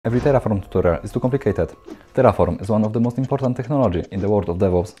Every Terraform tutorial is too complicated. Terraform is one of the most important technology in the world of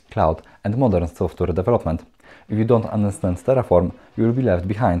DevOps, cloud, and modern software development. If you don't understand Terraform, you will be left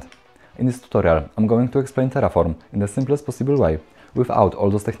behind. In this tutorial, I'm going to explain Terraform in the simplest possible way, without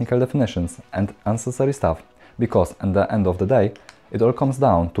all those technical definitions and unnecessary stuff, because at the end of the day, it all comes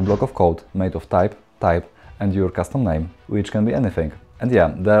down to a block of code made of type, and your custom name, which can be anything. And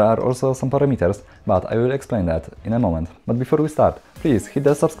yeah, there are also some parameters, but I will explain that in a moment. But before we start, please hit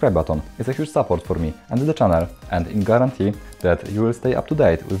the subscribe button. It's a huge support for me and the channel, and it guarantees that you will stay up to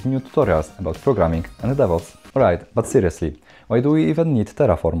date with new tutorials about programming and DevOps. Alright, but seriously, why do we even need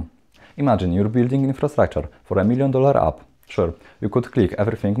Terraform? Imagine you're building infrastructure for $1 million app. Sure, you could click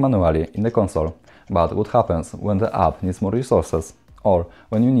everything manually in the console, but what happens when the app needs more resources? Or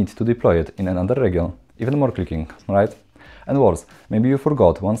when you need to deploy it in another region? Even more clicking, right? And worse, maybe you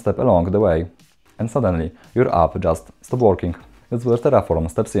forgot one step along the way, and suddenly your app just stopped working. That's where Terraform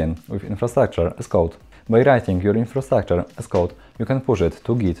steps in with infrastructure as code. By writing your infrastructure as code, you can push it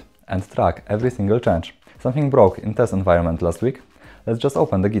to Git and track every single change. Something broke in test environment last week? Let's just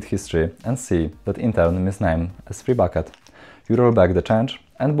open the Git history and see that intern misnamed as free bucket. You roll back the change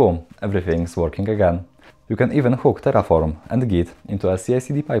and boom, everything's working again. You can even hook Terraform and Git into a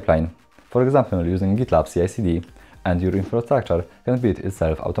CI/CD pipeline. For example, using GitLab CI/CD, and your infrastructure can build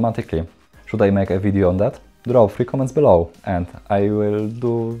itself automatically. Should I make a video on that? Drop 3 comments below and I will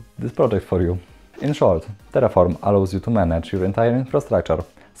do this project for you. In short, Terraform allows you to manage your entire infrastructure,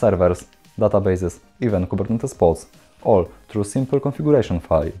 servers, databases, even Kubernetes pods, all through simple configuration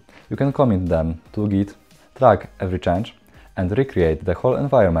file. You can commit them to Git, track every change, and recreate the whole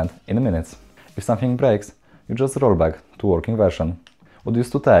environment in minutes. If something breaks, you just roll back to working version. What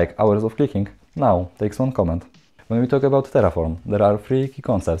used to take hours of clicking now takes one comment. When we talk about Terraform, there are 3 key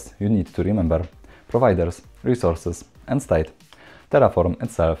concepts you need to remember: providers, resources, and state. Terraform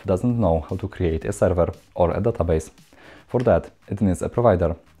itself doesn't know how to create a server or a database. For that, it needs a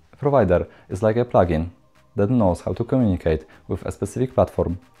provider. A provider is like a plugin that knows how to communicate with a specific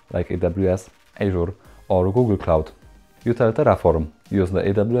platform, like AWS, Azure, or Google Cloud. You tell Terraform, use the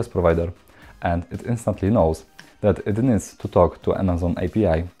AWS provider, and it instantly knows that it needs to talk to Amazon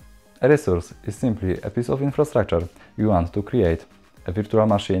API. A resource is simply a piece of infrastructure you want to create, a virtual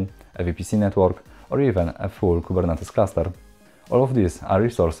machine, a VPC network, or even a full Kubernetes cluster. All of these are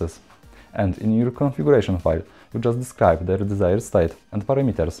resources, and in your configuration file you just describe their desired state and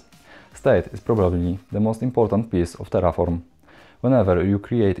parameters. State is probably the most important piece of Terraform. Whenever you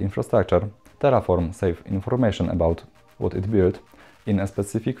create infrastructure, Terraform saves information about what it built in a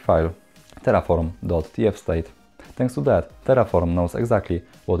specific file, terraform.tfstate. Thanks to that, Terraform knows exactly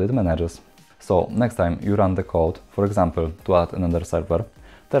what it manages. So next time you run the code, for example, to add another server,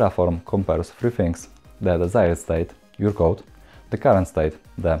 Terraform compares 3 things: the desired state, your code, the current state,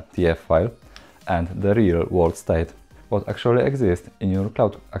 the TF file, and the real world state, what actually exists in your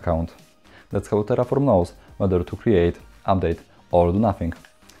cloud account. That's how Terraform knows whether to create, update, or do nothing.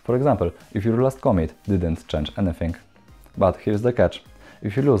 For example, if your last commit didn't change anything. But here's the catch: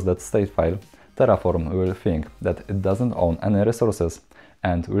 if you lose that state file, Terraform will think that it doesn't own any resources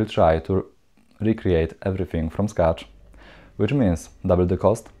and will try to recreate everything from scratch, which means double the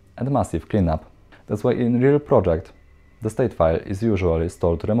cost and massive cleanup. That's why in real project, the state file is usually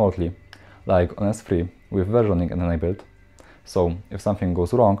stored remotely, like on S3 with versioning enabled. So if something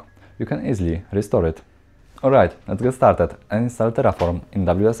goes wrong, you can easily restore it. Alright, let's get started and install Terraform in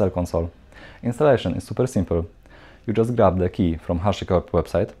WSL console. Installation is super simple. You just grab the key from HashiCorp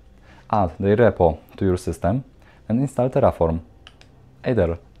website, add the repo to your system, and install Terraform,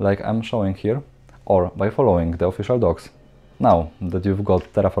 either like I'm showing here, or by following the official docs. Now that you've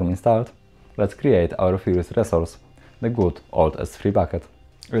got Terraform installed, let's create our first resource, the good old S3 bucket.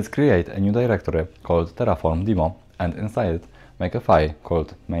 Let's create a new directory called Terraform demo, and inside it make a file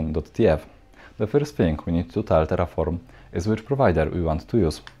called main.tf. The first thing we need to tell Terraform is which provider we want to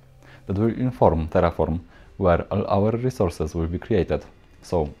use. That will inform Terraform where all our resources will be created.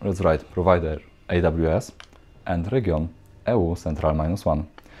 So let's write provider AWS and region EU central -1.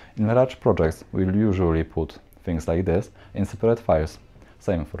 In large projects we'll usually put things like this in separate files,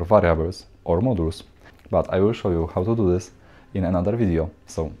 same for variables or modules, but I will show you how to do this in another video,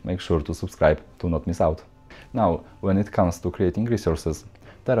 so make sure to subscribe to not miss out. Now, when it comes to creating resources,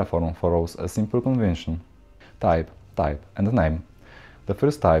 Terraform follows a simple convention: type, and name. The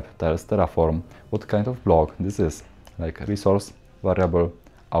first type tells Terraform what kind of block this is, like resource, variable,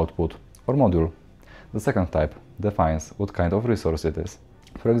 output, or module. The second type defines what kind of resource it is.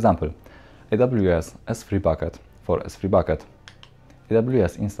 For example, AWS S3 bucket for S3 bucket,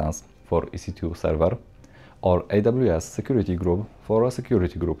 AWS instance for EC2 server, or AWS security group for a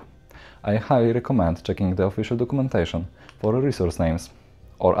security group. I highly recommend checking the official documentation for resource names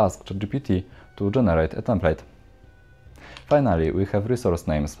or ask ChatGPT to generate a template. Finally, we have resource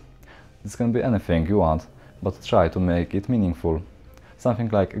names. This can be anything you want, but try to make it meaningful. Something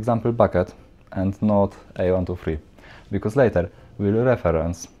like example bucket and not A123, because later we'll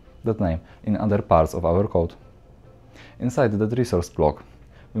reference that name in other parts of our code. Inside that resource block,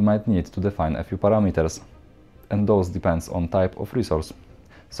 we might need to define a few parameters, and those depends on type of resource.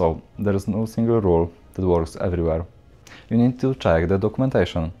 So there is no single rule that works everywhere. You need to check the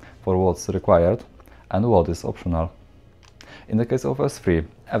documentation for what's required and what is optional. In the case of S3,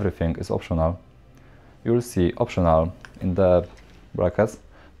 everything is optional. You will see optional in the brackets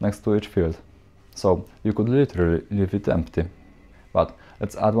next to each field. So you could literally leave it empty. But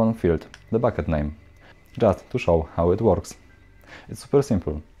let's add one field, the bucket name, just to show how it works. It's super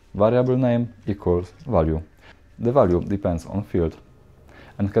simple. Variable name equals value. The value depends on field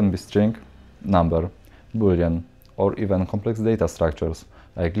and can be string, number, boolean, or even complex data structures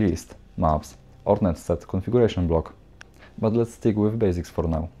like list, maps, or netset configuration block. But let's stick with basics for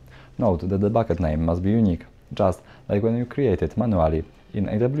now. Note that the bucket name must be unique, just like when you create it manually in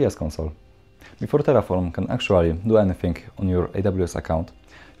AWS console. Before Terraform can actually do anything on your AWS account,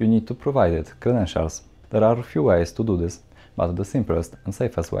 you need to provide it credentials. There are a few ways to do this, but the simplest and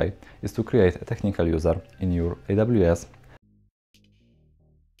safest way is to create a technical user in your AWS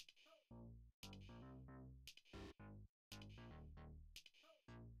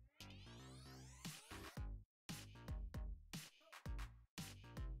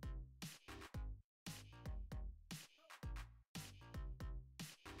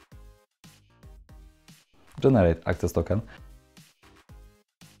generate access token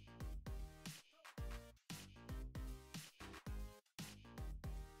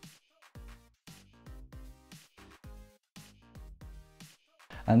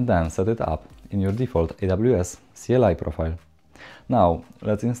and then set it up in your default AWS CLI profile. Now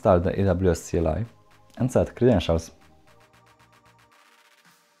let's install the AWS CLI and set credentials.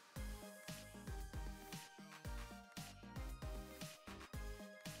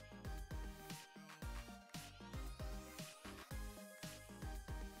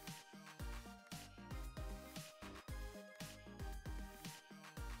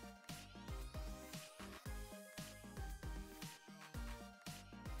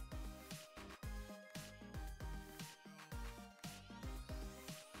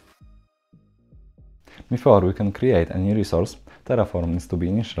 Before we can create any resource, Terraform needs to be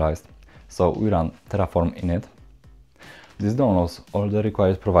initialized, so we run terraform init. This downloads all the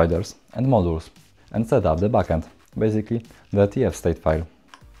required providers and modules and set up the backend, basically the tfstate file.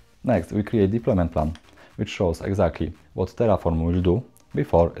 Next, we create deployment plan, which shows exactly what Terraform will do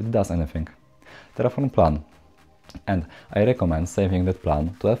before it does anything. Terraform plan, and I recommend saving that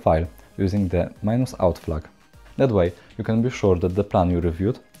plan to a file using the -out flag. That way, you can be sure that the plan you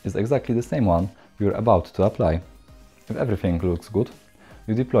reviewed is exactly the same one you're about to apply. If everything looks good,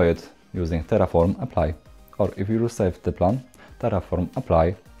 you deploy it using terraform apply, or if you save the plan, terraform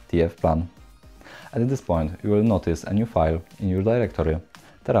apply tf plan. At this point, you will notice a new file in your directory,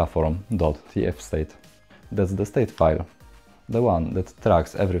 terraform.tfstate. That's the state file, the one that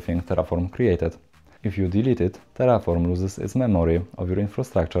tracks everything Terraform created. If you delete it, Terraform loses its memory of your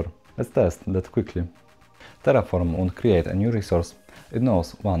infrastructure. Let's test that quickly. Terraform won't create a new resource. It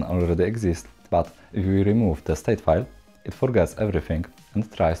knows one already exists, but if we remove the state file, it forgets everything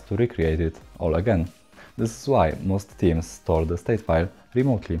and tries to recreate it all again. This is why most teams store the state file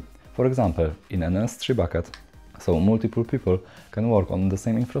remotely, for example in an S3 bucket, so multiple people can work on the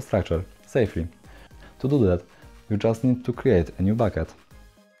same infrastructure safely. To do that, you just need to create a new bucket.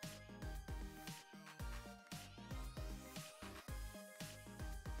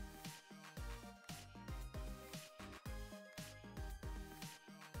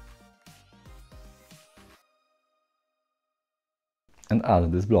 And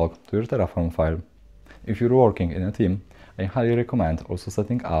add this block to your Terraform file. If you're working in a team, I highly recommend also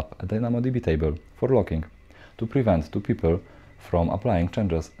setting up a DynamoDB table for locking to prevent two people from applying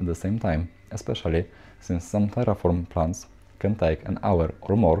changes at the same time, especially since some Terraform plans can take an hour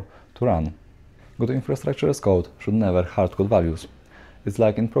or more to run. Good infrastructure as code should never hardcode values. It's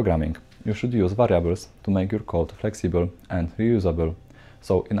like in programming, you should use variables to make your code flexible and reusable.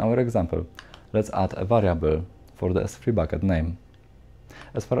 So in our example, let's add a variable for the S3 bucket name.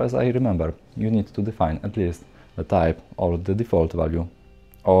 As far as I remember, you need to define at least the type or the default value,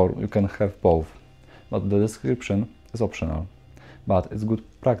 or you can have both, but the description is optional, but it's good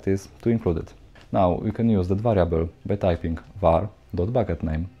practice to include it. Now we can use that variable by typing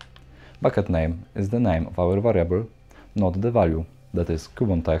var.bucketName. Bucket name is the name of our variable, not the value, that is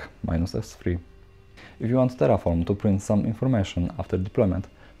Kubon tech -s3. If you want Terraform to print some information after deployment,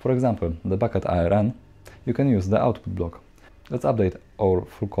 for example the bucket IRN, you can use the output block. Let's update our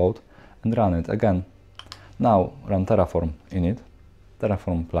full code and run it again. Now run Terraform init,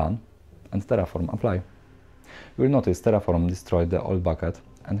 Terraform plan and Terraform apply. You will notice Terraform destroyed the old bucket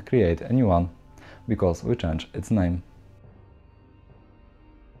and create a new one, because we changed its name.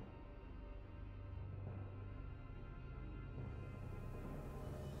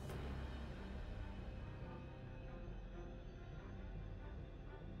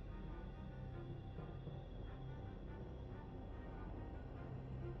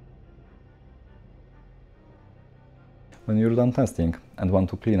 When you're done testing and want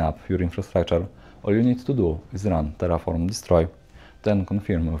to clean up your infrastructure, all you need to do is run terraform destroy, then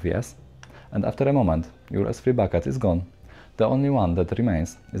confirm with yes, and after a moment your S3 bucket is gone. The only one that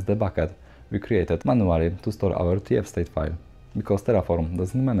remains is the bucket we created manually to store our tfstate file, because Terraform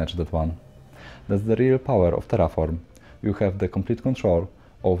doesn't manage that one. That's the real power of Terraform. You have the complete control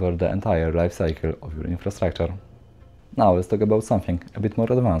over the entire life cycle of your infrastructure. Now let's talk about something a bit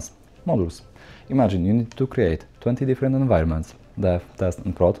more advanced. Modules. Imagine you need to create 20 different environments, dev, test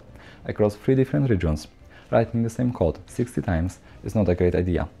and prod, across 3 different regions. Writing the same code 60 times is not a great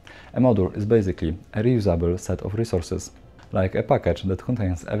idea. A module is basically a reusable set of resources, like a package that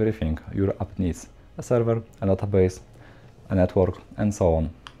contains everything your app needs: a server, a database, a network, and so on.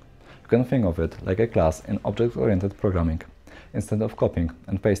 You can think of it like a class in object-oriented programming. Instead of copying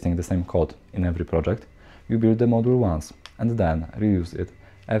and pasting the same code in every project, you build the module once and then reuse it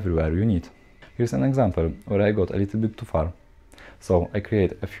everywhere you need. Here's an example where I got a little bit too far. So I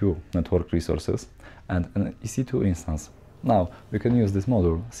create a few network resources and an EC2 instance. Now we can use this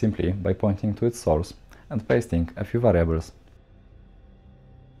module simply by pointing to its source and pasting a few variables.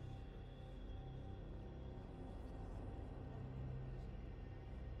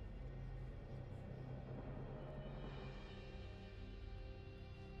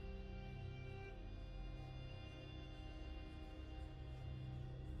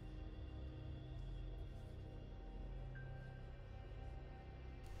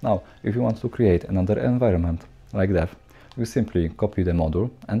 Now, if you want to create another environment, like dev, you simply copy the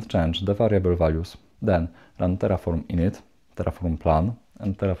module and change the variable values. Then run terraform init, terraform plan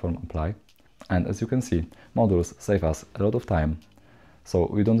and terraform apply. And as you can see, modules save us a lot of time, so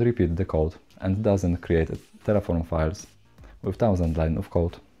we don't repeat the code and doesn't create terraform files with 1000 lines of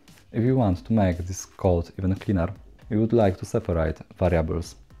code. If you want to make this code even cleaner, you would like to separate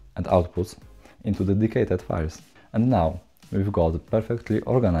variables and outputs into dedicated files. And now we've got perfectly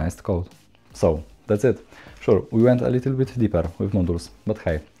organized code. So that's it. Sure, we went a little bit deeper with modules, but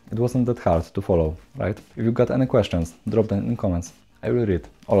hey, it wasn't that hard to follow, right? If you got any questions, drop them in comments. I will read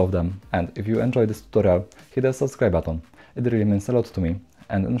all of them. And if you enjoyed this tutorial, hit the subscribe button. It really means a lot to me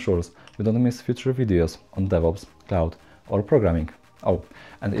and ensures you don't miss future videos on DevOps, cloud or programming. Oh,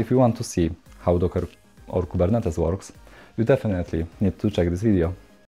 and if you want to see how Docker or Kubernetes works, you definitely need to check this video.